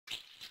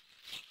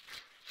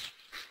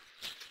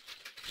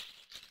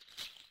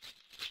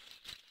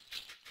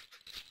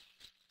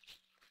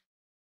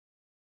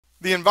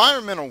The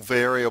environmental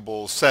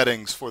variable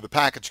settings for the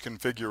package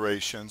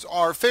configurations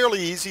are fairly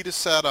easy to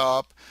set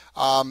up.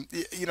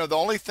 The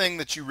only thing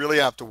that you really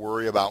have to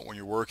worry about when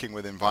you're working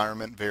with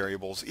environment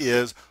variables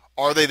is,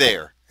 are they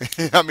there?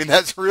 I mean,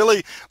 that's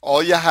really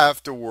all you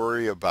have to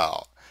worry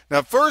about.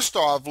 Now, first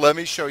off, let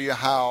me show you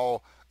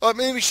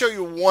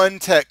one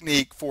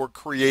technique for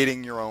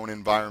creating your own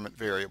environment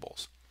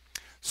variables.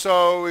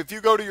 So if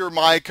you go to your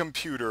My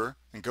Computer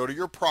and go to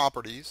your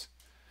properties,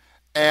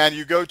 and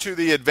you go to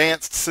the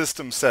advanced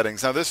system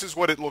settings. Now this is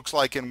what it looks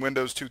like in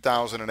Windows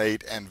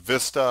 2008 and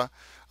Vista.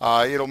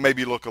 It'll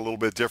maybe look a little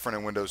bit different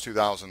in Windows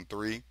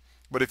 2003.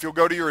 But if you'll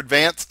go to your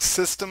advanced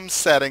system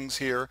settings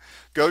here,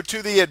 go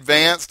to the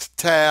advanced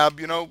tab,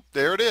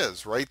 there it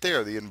is right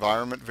there, the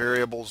environment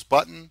variables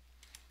button.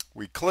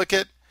 We click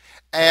it,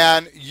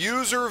 and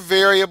user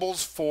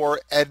variables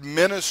for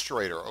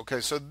administrator.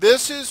 Okay, so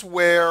this is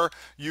where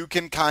you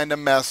can kind of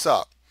mess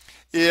up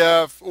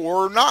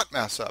or not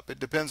mess up. It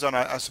depends on,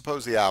 I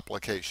suppose, the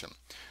application.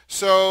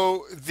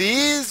 So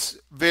these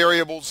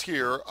variables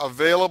here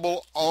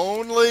available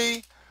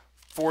only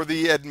for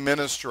the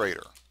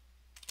administrator.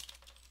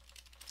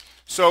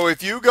 So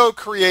if you go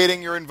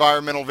creating your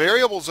environmental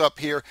variables up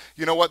here,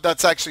 you know what,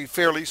 that's actually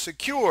fairly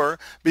secure,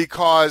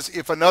 because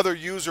if another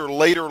user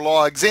later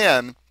logs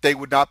in, they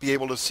would not be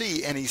able to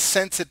see any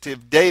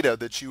sensitive data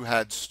that you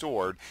had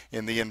stored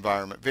in the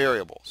environment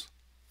variables.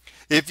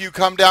 If you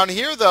come down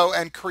here though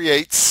and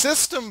create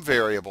system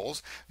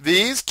variables,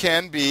 these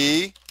can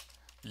be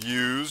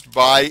used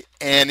by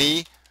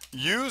any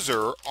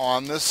user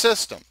on the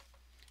system.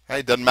 Okay,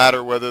 it doesn't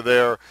matter whether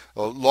they're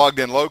logged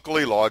in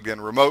locally, logged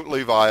in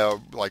remotely via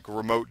like a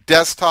remote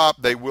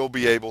desktop, they will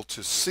be able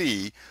to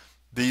see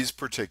these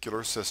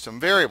particular system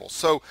variables.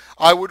 So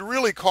I would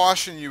really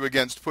caution you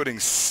against putting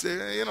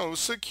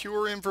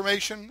secure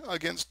information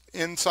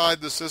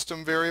inside the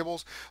system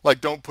variables. Like,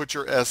 don't put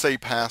your SA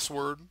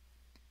password.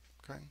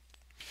 Okay.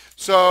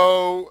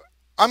 So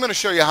I'm going to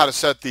show you how to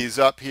set these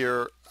up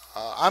here.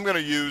 I'm going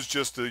to use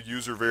just the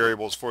user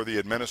variables for the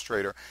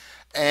administrator.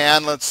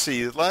 And let's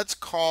see, let's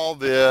call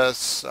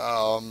this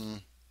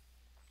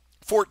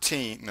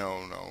 14.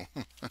 No.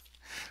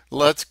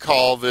 Let's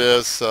call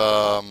this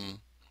file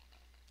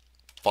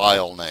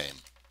name.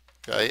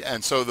 Okay,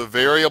 and so the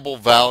variable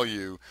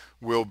value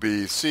will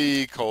be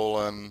C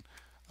colon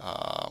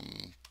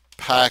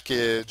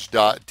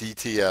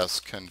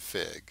package.dts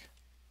config.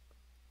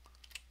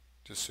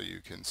 Just so you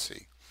can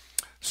see.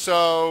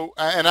 So,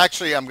 and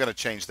actually I'm going to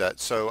change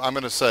that. So I'm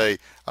going to say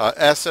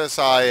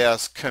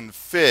SSIS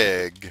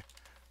config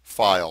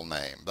file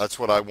name. That's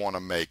what I want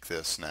to make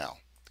this now.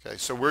 Okay,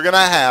 so we're going to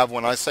have,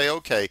 when I say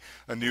OK,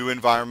 a new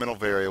environmental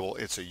variable.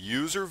 It's a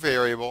user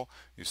variable.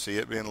 You see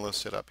it being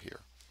listed up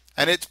here.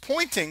 And it's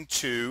pointing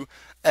to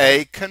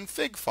a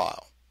config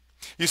file.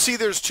 You see,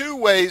 there's two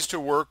ways to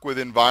work with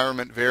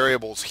environment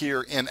variables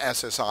here in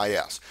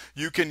SSIS.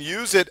 You can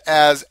use it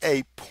as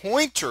a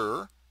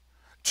pointer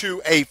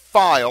to a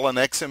file, an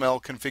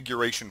XML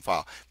configuration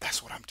file.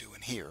 That's what I'm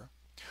doing here.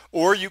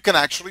 Or you can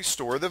actually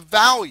store the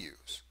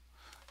values.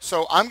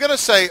 So I'm going to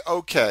say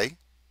OK.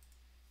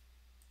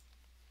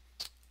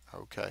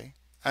 OK.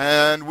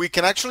 And we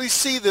can actually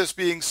see this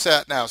being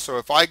set now. So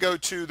if I go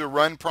to the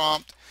run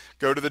prompt,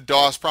 go to the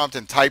DOS prompt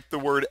and type the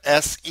word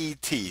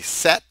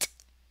set.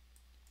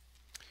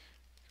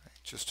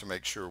 Just to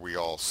make sure we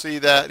all see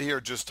that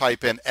here, just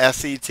type in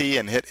set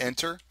and hit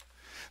enter.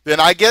 Then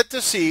I get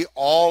to see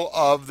all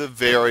of the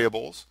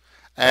variables,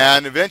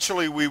 and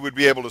eventually we would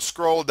be able to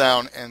scroll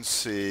down and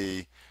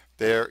see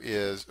there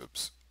is,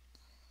 oops,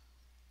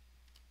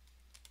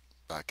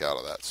 back out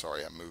of that,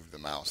 sorry, I moved the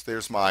mouse.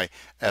 There's my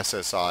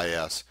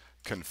SSIS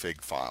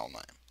config file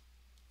name.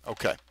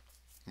 Okay,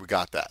 we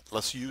got that.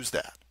 Let's use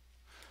that.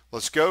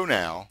 Let's go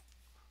now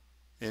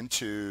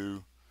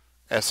into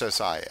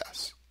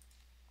SSIS.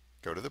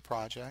 Go to the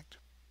project,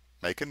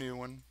 make a new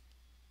one.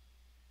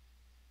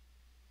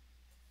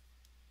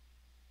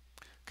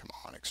 Come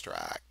on,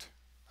 extract.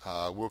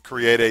 We'll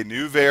create a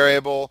new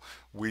variable.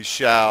 We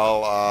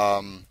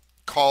shall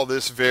call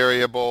this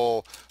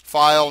variable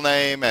file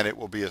name, and it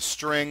will be a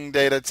string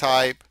data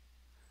type.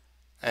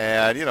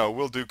 And,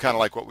 we'll do kind of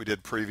like what we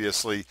did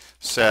previously,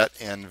 set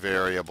in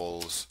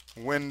variables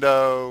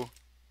window.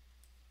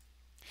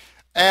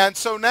 And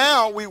so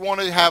now we want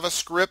to have a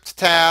script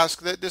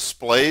task that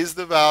displays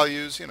the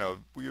values.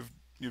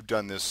 You've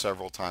done this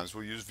several times.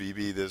 We'll use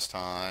VB this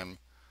time.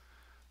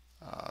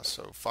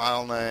 So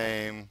file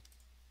name,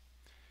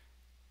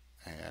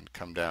 and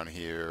come down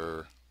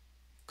here,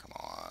 come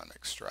on,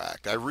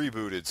 extract. I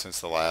rebooted since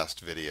the last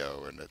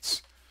video and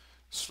it's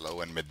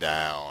slowing me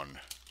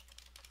down.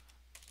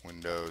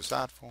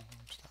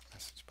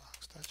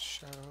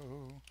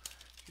 Windows.forms.messagebox.show,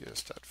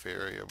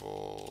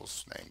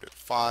 gs.variables, named it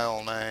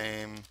file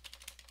name,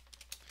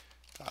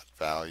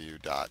 .value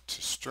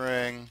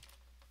 .string.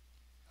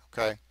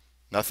 Okay,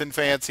 nothing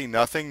fancy,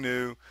 nothing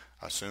new.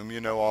 I assume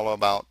you know all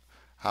about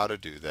how to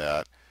do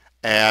that.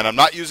 And I'm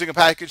not using a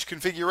package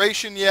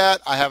configuration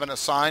yet. I haven't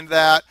assigned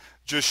that.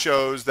 Just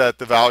shows that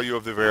the value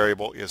of the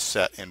variable is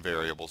set in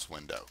variables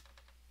window.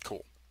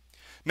 Cool.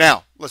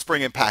 Now, let's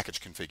bring in package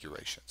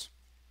configurations.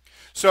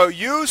 So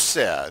you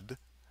said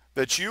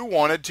that you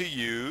wanted to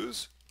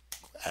use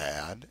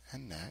add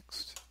and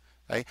next.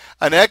 Okay,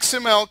 an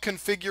XML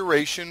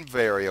configuration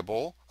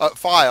variable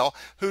file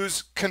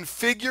whose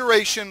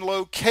configuration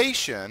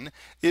location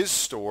is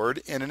stored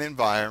in an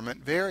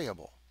environment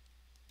variable.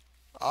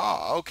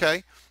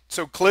 Okay.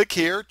 So click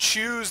here,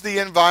 choose the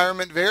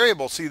environment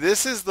variable. See,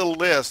 this is the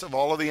list of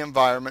all of the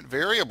environment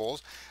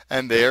variables,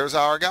 and there's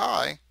our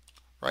guy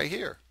right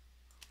here,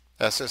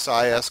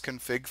 SSIS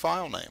config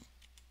file name.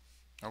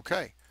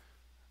 Okay.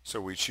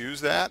 So we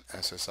choose that,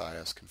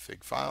 SSIS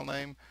config file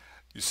name.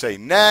 You say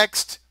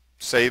next,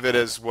 save it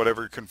as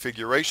whatever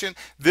configuration.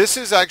 This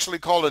is actually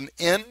called an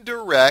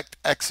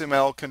indirect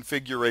XML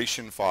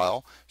configuration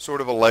file,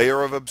 sort of a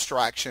layer of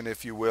abstraction,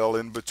 if you will,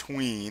 in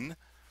between.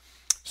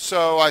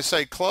 So I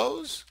say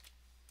close.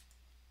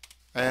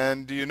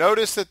 And do you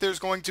notice that there's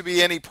going to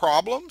be any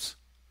problems?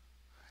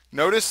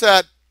 Notice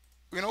that,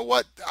 you know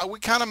what,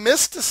 we kind of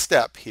missed a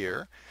step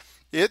here.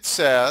 It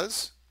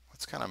says,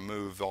 let's kind of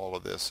move all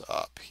of this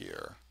up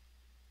here.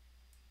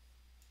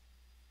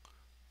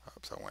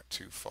 Oops, I went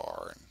too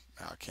far and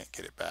now I can't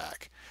get it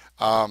back.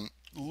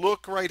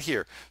 Look right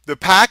here. The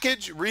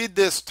package, read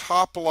this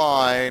top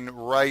line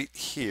right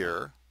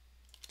here.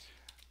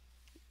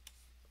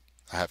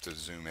 I have to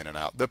zoom in and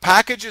out. The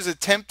package is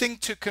attempting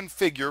to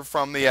configure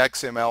from the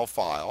XML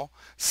file.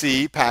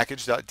 See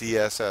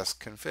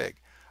package.dss-config.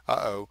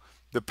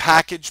 The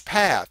package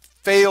path,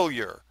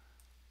 failure,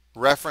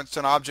 reference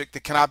an object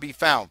that cannot be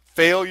found,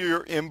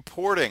 failure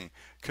importing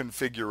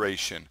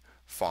configuration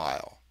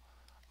file.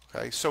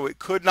 Okay, so it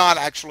could not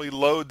actually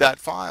load that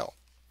file.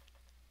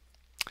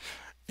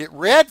 It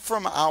read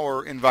from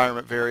our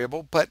environment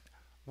variable, but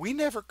we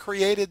never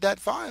created that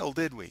file,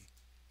 did we?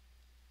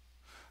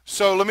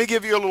 So let me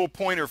give you a little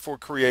pointer for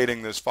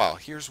creating this file.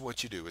 Here's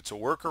what you do. It's a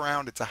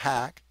workaround. It's a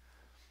hack.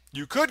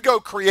 You could go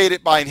create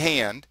it by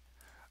hand,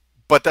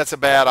 but that's a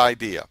bad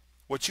idea.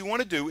 What you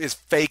want to do is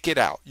fake it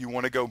out. You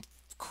want to go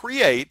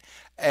create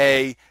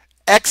a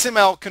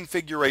XML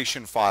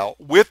configuration file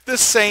with the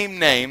same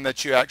name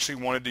that you actually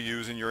wanted to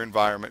use in your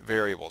environment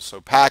variable. So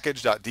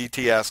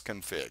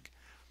package.dts-config.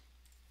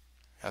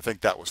 I think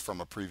that was from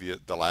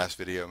the last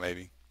video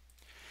maybe.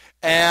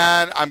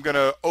 And I'm going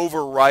to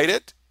overwrite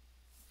it.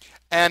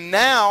 And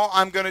now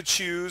I'm going to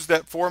choose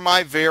that for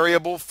my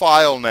variable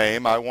file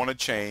name, I want to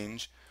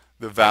change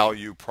the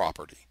value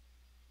property.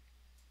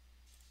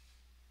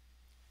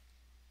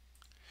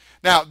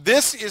 Now,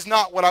 this is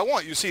not what I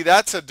want. You see,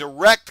 that's a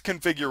direct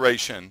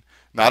configuration,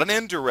 not an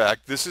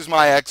indirect. This is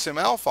my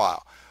XML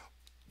file.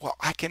 Well,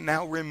 I can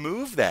now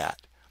remove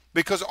that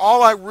because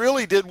all I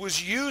really did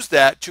was use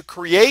that to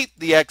create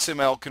the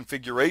XML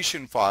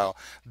configuration file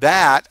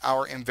that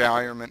our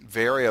environment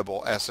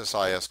variable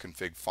SSIS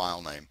config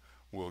file name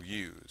will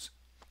use.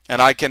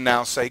 And I can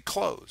now say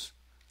close.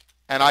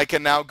 And I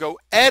can now go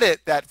edit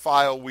that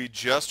file we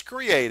just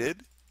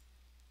created.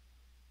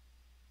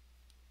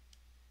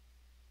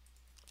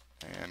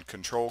 And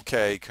Control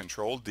K,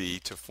 Control D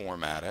to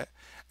format it.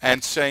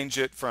 And change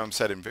it from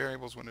set in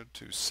variables window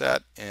to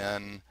set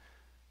in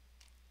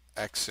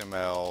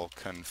XML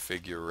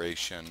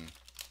configuration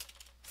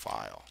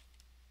file.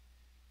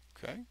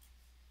 Okay.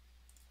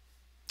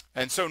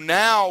 And so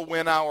now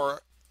when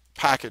our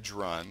package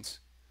runs,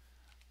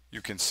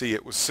 you can see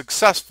it was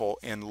successful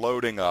in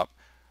loading up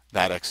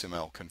that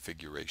XML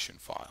configuration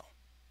file.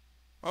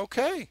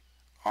 Okay,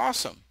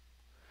 awesome.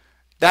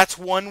 That's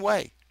one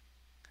way.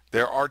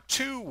 There are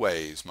two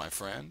ways, my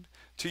friend,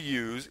 to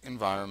use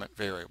environment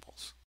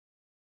variables.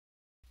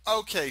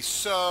 Okay,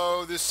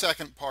 so this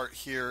second part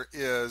here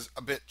is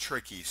a bit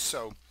tricky.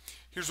 So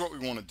here's what we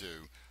want to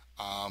do.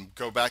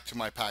 Go back to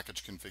my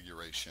package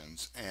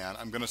configurations, and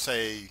I'm going to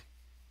say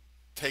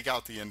take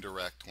out the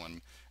indirect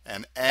one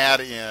and add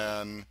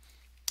in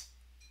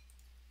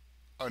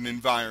an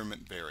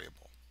environment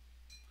variable.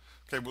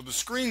 Okay, well the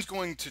screen's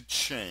going to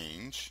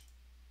change,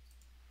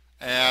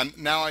 and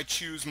now I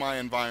choose my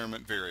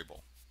environment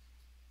variable.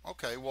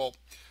 Okay, well,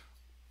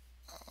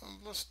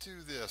 let's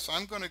do this.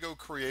 I'm going to go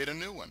create a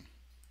new one.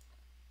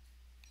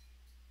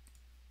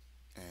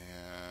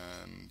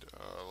 And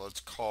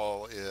let's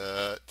call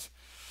it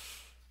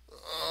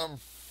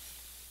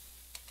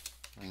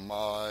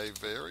my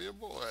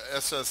variable,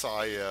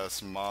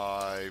 SSIS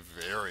my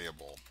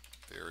variable.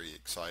 Very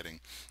exciting.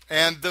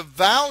 And the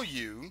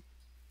value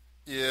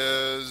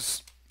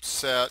is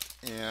set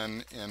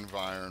in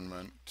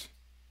environment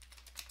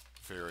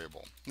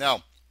variable.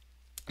 Now,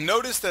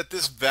 notice that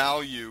this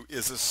value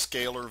is a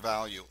scalar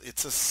value.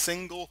 It's a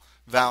single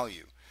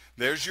value.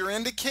 There's your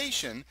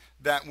indication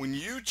that when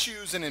you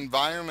choose an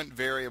environment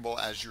variable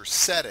as your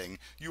setting,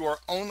 you are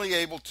only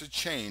able to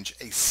change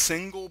a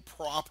single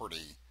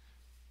property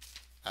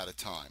at a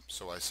time.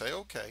 So I say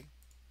OK.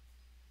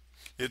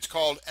 It's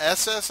called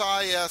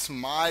SSIS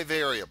my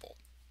variable.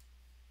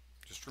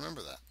 Just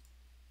remember that.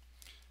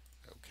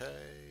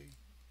 Okay.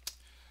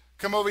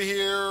 Come over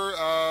here.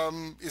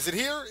 Is it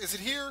here? Is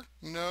it here?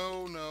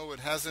 No,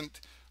 it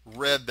hasn't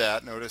read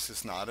that. Notice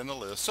it's not in a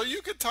list. So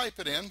you could type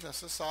it in,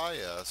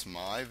 SSIS,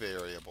 my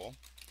variable.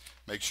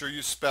 Make sure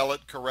you spell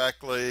it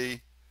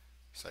correctly.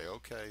 Say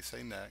OK,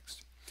 say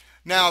next.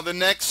 Now the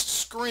next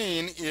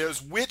screen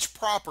is which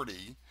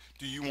property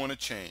do you want to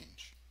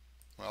change?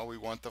 Well, we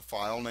want the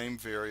file name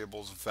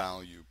variable's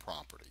value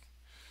property.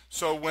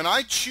 So when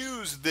I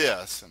choose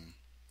this, and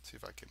see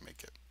if I can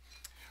make it,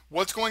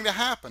 what's going to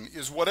happen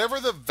is whatever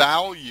the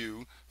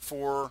value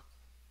for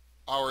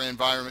our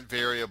environment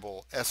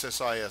variable,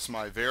 SSIS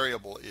my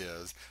variable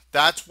is,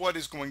 that's what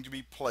is going to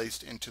be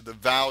placed into the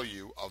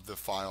value of the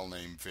file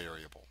name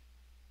variable.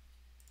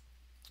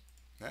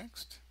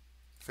 Next.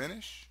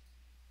 Finish.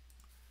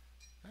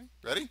 Okay,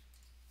 ready?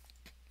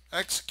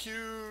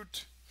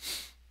 Execute.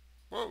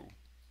 Whoa.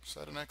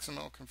 Set an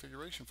XML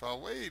configuration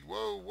file. Wait,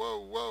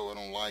 whoa, I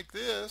don't like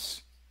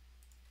this.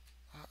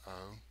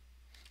 Uh-oh.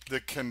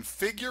 The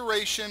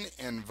configuration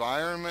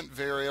environment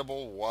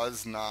variable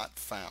was not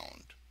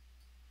found.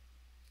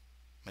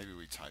 Maybe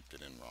we typed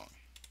it in wrong.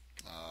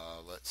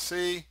 Let's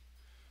see.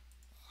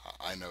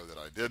 I know that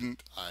I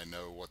didn't. I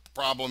know what the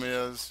problem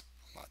is.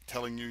 I'm not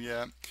telling you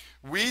yet.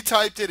 We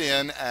typed it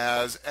in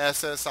as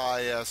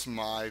SSIS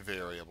my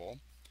variable.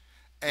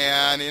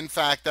 And in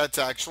fact, that's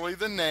actually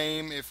the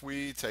name. If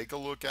we take a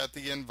look at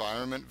the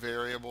environment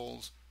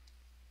variables,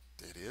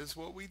 it is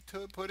what we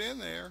put in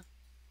there.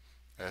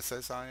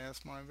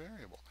 SSIS my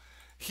variable.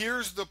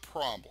 Here's the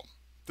problem.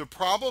 The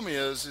problem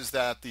is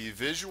that the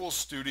Visual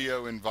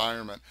Studio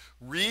environment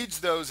reads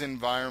those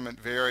environment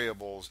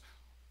variables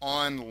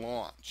on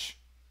launch.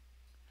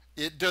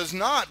 It does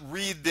not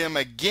read them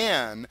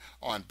again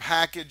on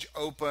package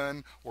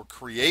open or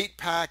create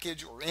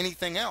package or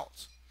anything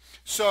else.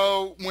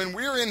 So when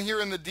we're in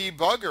here in the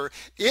debugger,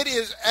 it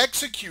is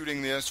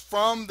executing this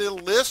from the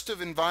list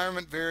of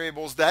environment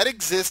variables that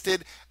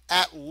existed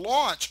at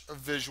launch of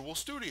Visual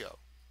Studio.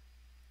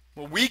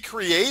 Well, we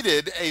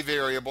created a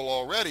variable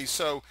already,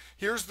 so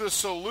here's the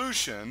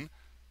solution.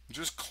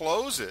 Just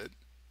close it,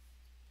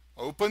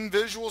 open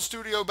Visual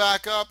Studio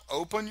back up,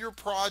 open your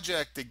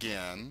project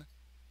again,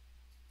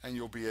 and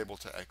you'll be able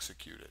to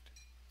execute it.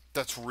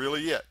 That's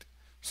really it.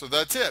 So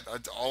that's it.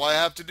 All I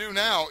have to do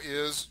now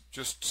is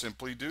just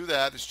simply do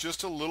that. It's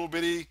just a little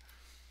bitty,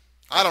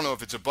 I don't know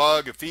if it's a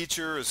bug, a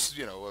feature, it's,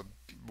 you know,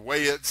 a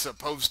way it's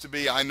supposed to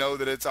be. I know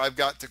that I've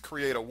got to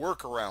create a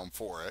workaround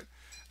for it.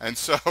 And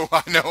so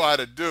I know how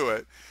to do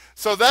it.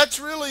 So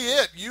that's really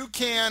it. You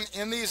can,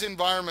 in these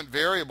environment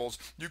variables,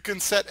 you can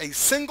set a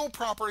single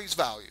property's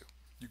value.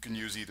 You can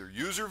use either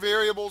user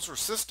variables or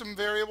system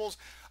variables.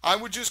 I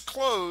would just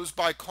close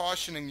by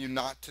cautioning you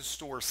not to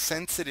store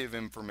sensitive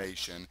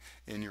information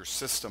in your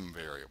system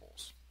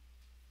variables.